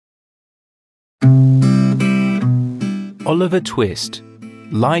Oliver Twist.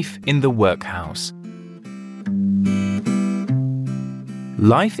 Life in the Workhouse.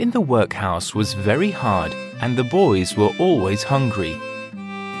 Life in the workhouse was very hard and the boys were always hungry.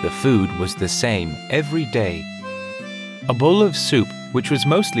 The food was the same every day. A bowl of soup, which was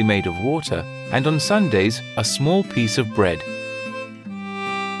mostly made of water, and on Sundays a small piece of bread.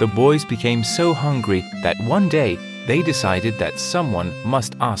 The boys became so hungry that one day they decided that someone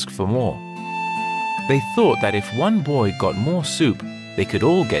must ask for more. They thought that if one boy got more soup, they could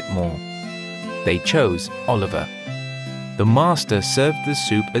all get more. They chose Oliver. The master served the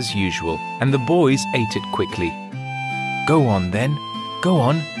soup as usual, and the boys ate it quickly. "Go on then, go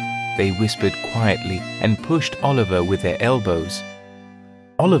on," they whispered quietly and pushed Oliver with their elbows.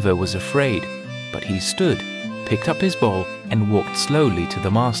 Oliver was afraid, but he stood, picked up his bowl and walked slowly to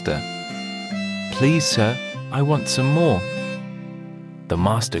the master. "Please, sir, I want some more." The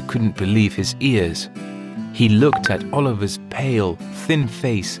master couldn't believe his ears. He looked at Oliver's pale, thin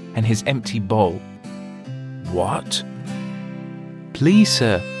face and his empty bowl. "What?" "Please,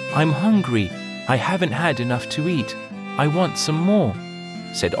 sir, I'm hungry. I haven't had enough to eat. I want some more,"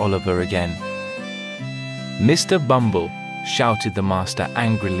 said Oliver again. "Mr. Bumble," shouted the master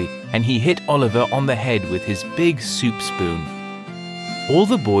angrily, and he hit Oliver on the head with his big soup spoon. All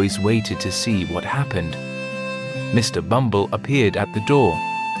the boys waited to see what happened. Mr. Bumble appeared at the door.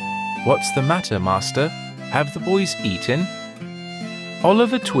 "What's the matter, master? Have the boys eaten?"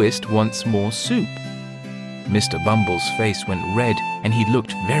 "Oliver Twist wants more soup." Mr. Bumble's face went red and he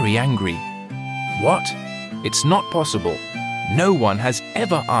looked very angry. "What? It's not possible. No one has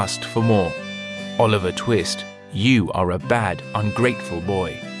ever asked for more. Oliver Twist, you are a bad, ungrateful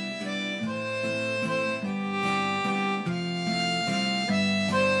boy."